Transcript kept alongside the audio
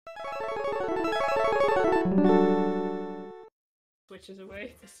Switches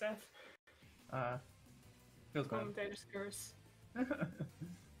away to Seth. Feels good. Commentator's curse.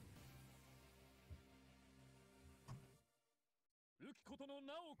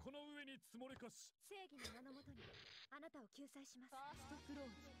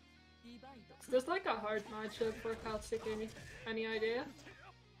 Is this like a hard matchup for Akatsuki? Any idea?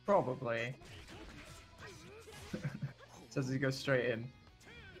 Probably. Says he goes straight in.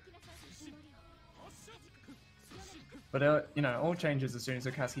 But you know, all changes as soon as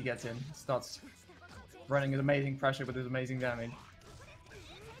Akatsuki gets in. Starts running his amazing pressure with his amazing damage.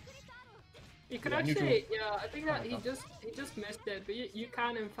 You could actually, yeah, I think that he just missed it, but you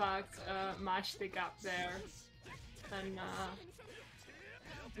can in fact mash the gap there, and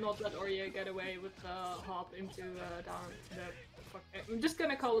not let Orie get away with the hop into down to the. I'm just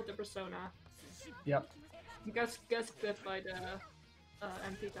gonna call it the persona. Yep. Gets clipped by the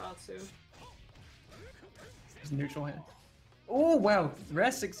MP Tatsu. It's neutral hit. Oh wow,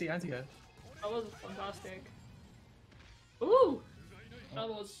 rare 60 anti-air. That was fantastic. Ooh, that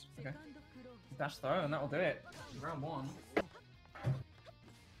was okay. Dash throw, and that'll do it. Round 1.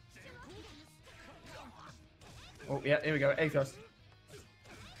 Oh yeah, here we go. A thrust.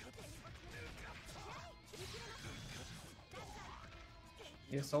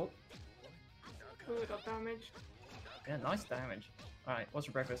 The assault. Ooh, got damage. Yeah, nice damage. Alright, what's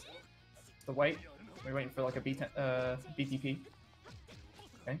for breakfast? The wait. We're waiting for like a BTP.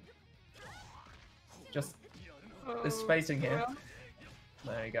 Okay. Just this spacing here. Yeah.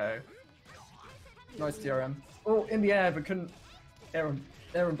 There you go. Nice DRM. Oh, in the air, but couldn't. Air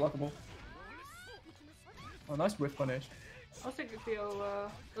unblockable. Oh, nice whiff punish. That's a good deal.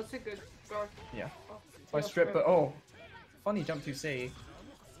 That's a good guard. Yeah. Nice strip, but oh, funny jump to C.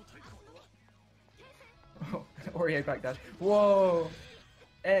 Oh, Orie backdash. Whoa!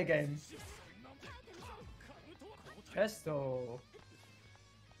 Air game. Chesto.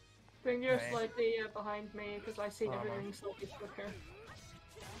 Bring you slightly behind me because I see everything slightly quicker.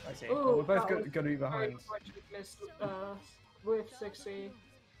 I see. Ooh, Oh, we're both going to be behind. Missed with 60.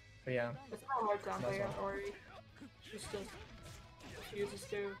 But yeah. It's not hard to anti Orie. She's just refuses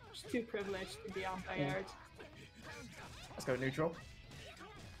to. She's too privileged to be anti-aired. Let's go neutral.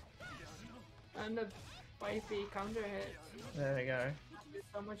 And the wifey counter hit. There we go. Did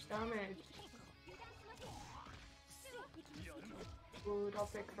so much damage. Ooh,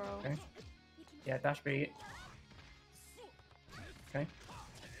 top pick throw. Okay. Yeah, dash beat. Okay.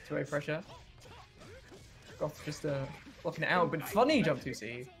 2-way pressure. Goth just blocking it out, but funny jump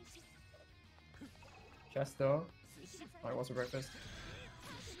 2C. Chesto. Alright, what's for breakfast?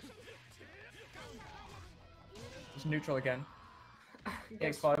 Just neutral again.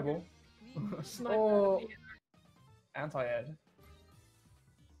 EX fireball. Oh, anti-ed.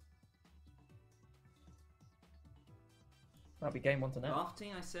 That'll be game 1 to now.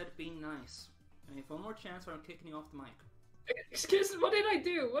 Lofty, I said be nice. And if one more chance, I'm kicking you off the mic. Excuse me, what did I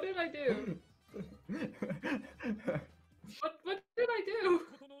do? What did I do? What did I do?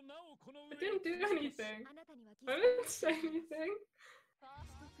 I didn't do anything. I didn't say anything.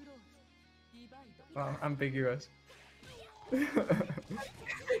 Wow, ambiguous.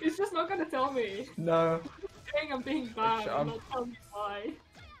 He's just not gonna tell me. No. He's saying I'm being bad, I'm not telling me why.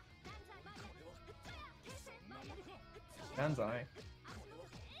 Banzai.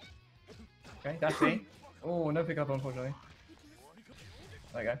 Okay, that's me. Oh, no pickup unfortunately.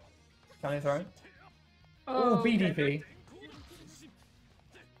 There you go. Can I throw? Oh, BDP. Okay.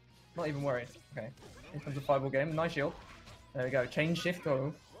 Not even worried. Okay. Here comes a fireball game. Nice shield. There we go. Chain shift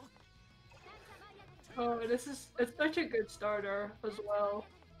go. Oh, it's such a good starter as well.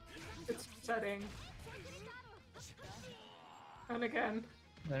 It's setting. And again.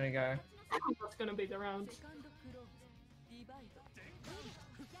 There we go. That's gonna be the round.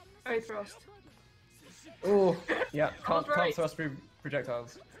 I thrust. Oh, yeah. Can't thrust through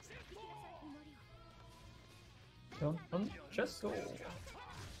projectiles. Just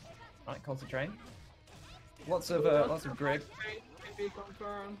right, concentrate. Lots of grip.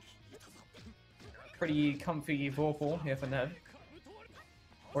 Pretty comfy vorpal here for Ned.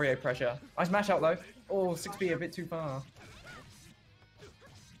 Orie pressure. I smash out though. Oh, 6B a bit too far.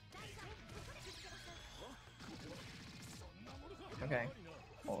 Okay.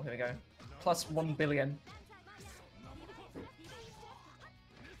 Oh, here we go. Plus 1 billion.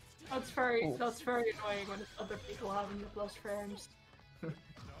 That's very annoying when other people having the plus frames.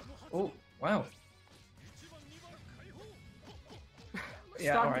 Oh, wow.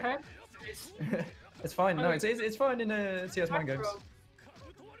 Yeah, alright. It's fine. No, it's fine in CS9 games.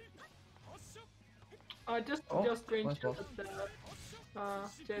 Just green shielded the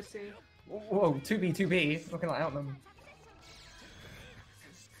Jesse. Whoa, 2B, 2B. Looking like out them.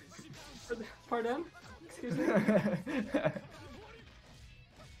 Pardon? Excuse me?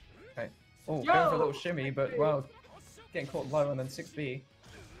 Okay. Oh, Yo! going for a little shimmy, but wow, getting caught low and then 6B.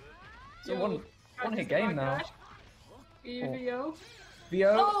 So Yo, one hit game now. EVO?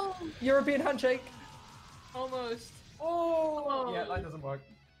 VO, Oh! European handshake. Almost. Oh, yeah, that doesn't work.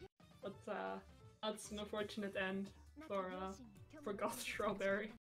 But that's an unfortunate end for Goth Strawberry.